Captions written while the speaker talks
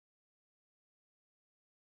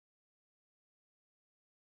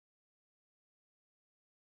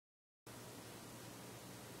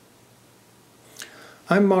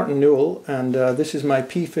I'm Martin Newell, and this is my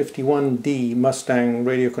P-51D Mustang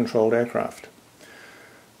radio-controlled aircraft.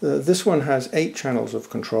 This one has 8 channels of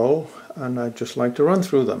control, and I'd just like to run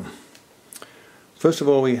through them. First of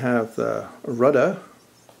all, we have the rudder,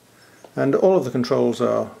 and all of the controls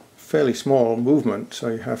are fairly small movement, so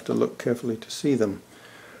you have to look carefully to see them.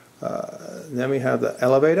 Then we have the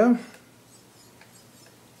elevator,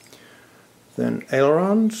 then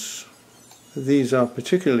ailerons. These are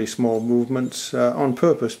particularly small movements on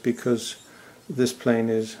purpose because this plane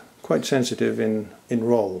is quite sensitive in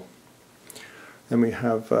roll. Then we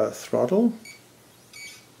have throttle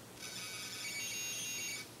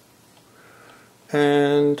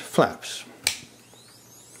and flaps.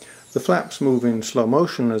 The flaps move in slow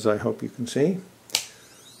motion, as I hope you can see.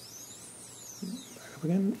 Back up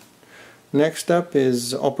again. Next up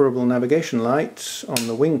is operable navigation lights on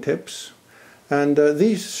the wingtips. And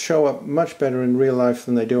these show up much better in real life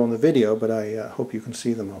than they do on the video, but I hope you can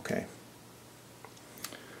see them okay.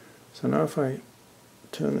 So now if I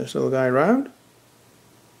turn this little guy around,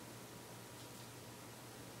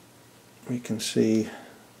 we can see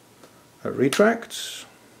retracts,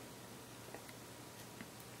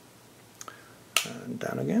 and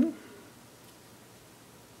down again,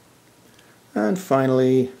 and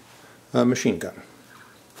finally a machine gun.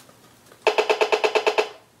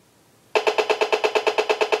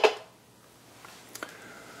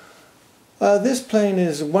 This plane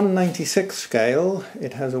is 1/96 scale.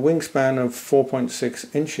 It has a wingspan of 4.6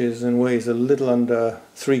 inches and weighs a little under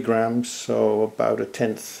 3 grams, so about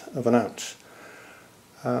 1/10 of an ounce.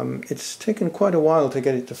 It's taken quite a while to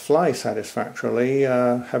get it to fly satisfactorily,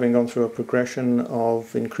 having gone through a progression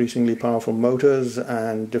of increasingly powerful motors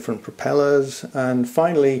and different propellers, and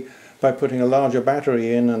finally, by putting a larger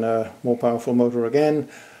battery in and a more powerful motor again,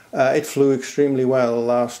 it flew extremely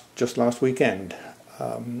well just last weekend.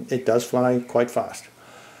 It does fly quite fast.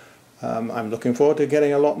 I'm looking forward to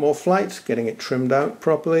getting a lot more flights, getting it trimmed out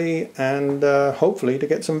properly, and hopefully to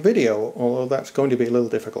get some video, although that's going to be a little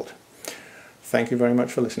difficult. Thank you very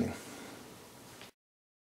much for listening.